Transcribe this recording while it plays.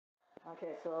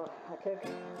Okay, so I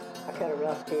cut a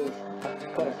rough piece. I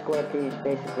cut a square piece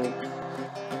basically.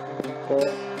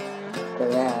 This to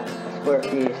that, a square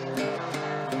piece.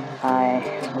 I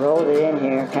rolled it in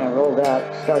here, kind of rolled up,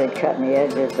 started cutting the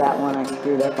edges. That one I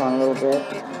screwed up on a little bit.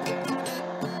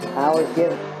 I always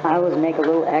make a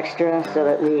little extra so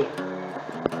that we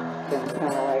can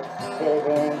kind of like fit it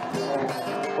in and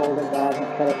fold it back and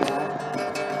cut it down.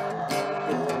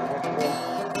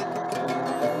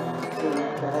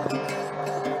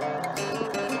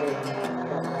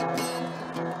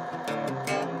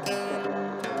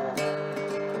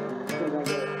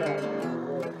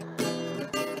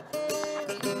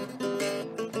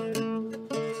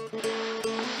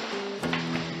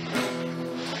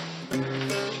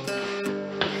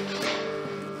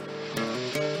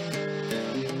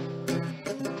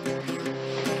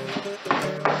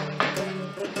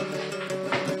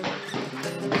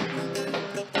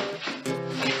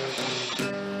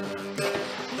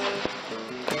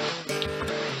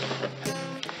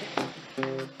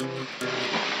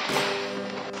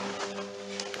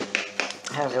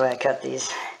 Here's the way I cut these.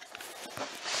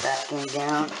 That thing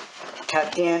down,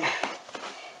 tucked in.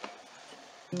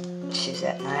 Just use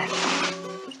that knife.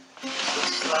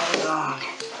 Slide it along.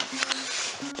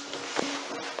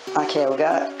 Okay, we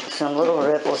got some little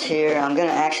ripples here. I'm gonna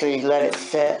actually let it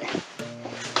set.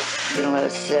 I'm gonna let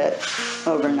it set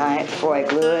overnight before I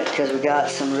glue it because we got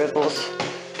some ripples.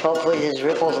 Hopefully these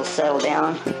ripples will settle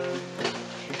down.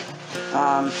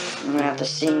 I'm gonna have to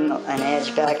seam an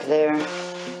edge back there.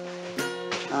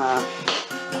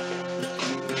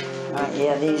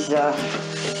 Yeah, these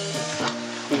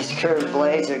curved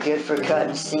blades are good for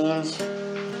cutting seams,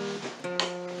 and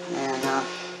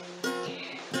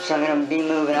so I'm going to be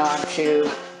moving on to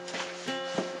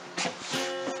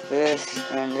this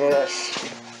and this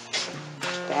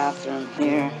bathroom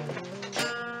here.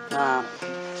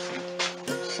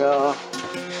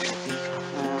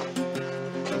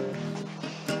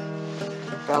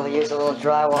 Probably use a little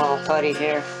drywall putty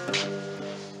here,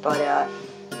 but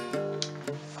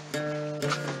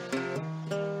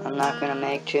I'm not going to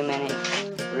make too many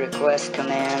request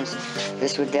commands.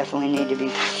 This would definitely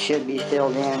should be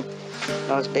filled in,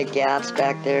 those big gaps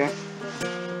back there.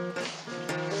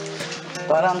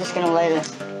 But I'm just going to lay the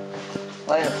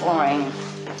flooring and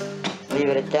leave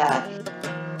it at that.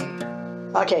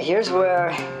 Okay, here's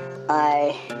where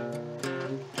I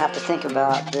have to think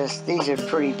about this. These are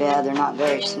pretty bad. They're not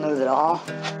very smooth at all.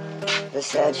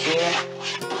 This edge here.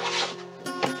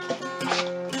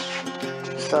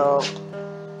 So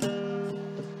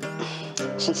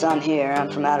since I'm here, I'm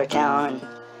from out of town, and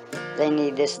they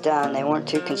need this done. They weren't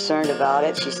too concerned about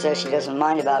it. She says she doesn't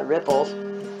mind about ripples.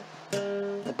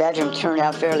 The bedroom turned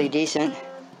out fairly decent.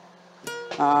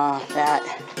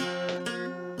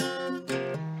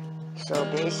 So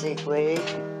basically,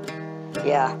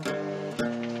 yeah,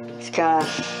 it's kind of,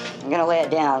 I'm gonna lay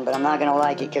it down, but I'm not gonna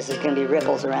like it because there's gonna be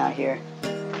ripples around here.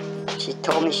 She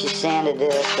told me she sanded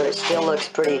this, but it still looks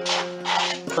pretty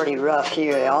rough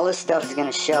here. All this stuff is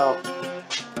gonna show.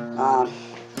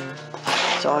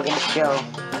 It's all going to show.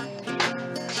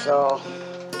 So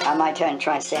I might try and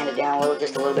sand it down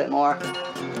just a little bit more.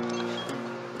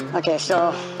 Okay,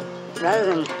 so rather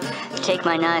than take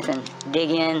my knife and dig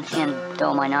in and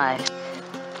dull my knife,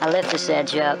 I lift this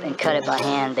edge up and cut it by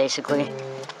hand, basically.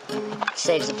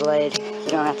 Saves the blade. You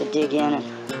don't have to dig in.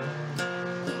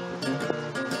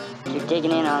 And you're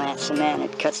digging in on that cement,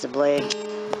 it cuts the blade.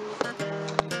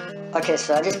 Okay,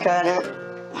 so I just cut it.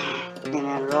 And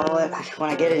then roll it. When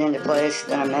I get it into place,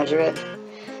 then I measure it,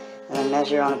 and then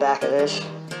measure on the back of this,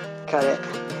 cut it.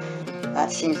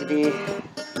 That seems to be,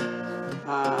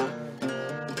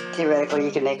 theoretically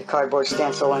you could make a cardboard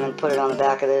stencil and then put it on the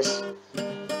back of this,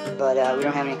 but we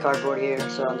don't have any cardboard here,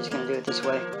 so I'm just going to do it this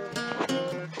way.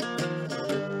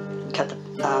 Cut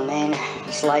the main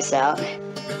slice out,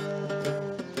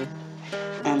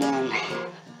 and then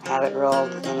have it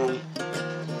rolled, and then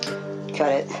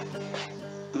cut it.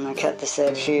 I'm going to cut this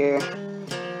edge here.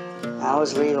 I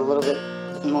always leave a little bit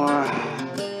more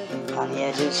on the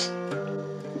edges,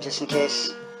 just in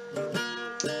case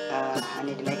I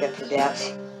need to make up for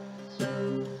gaps.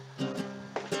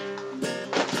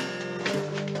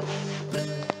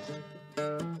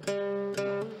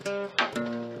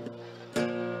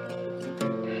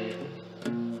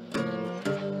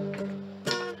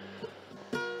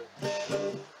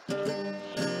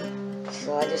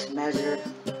 So I just measure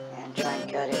and try and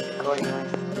cut it accordingly.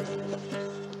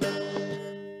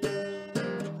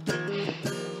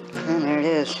 And there it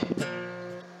is.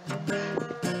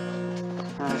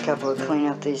 A couple of clean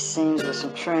up these seams with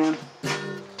some trim.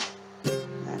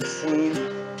 That seam.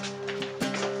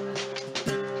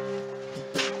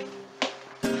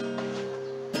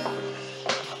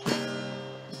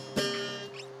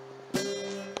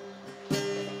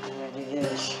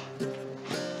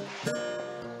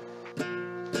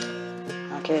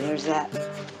 Okay, there's that.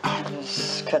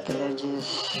 Just cut the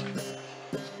edges.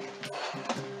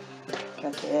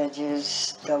 Cut the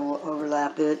edges, double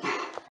overlap it.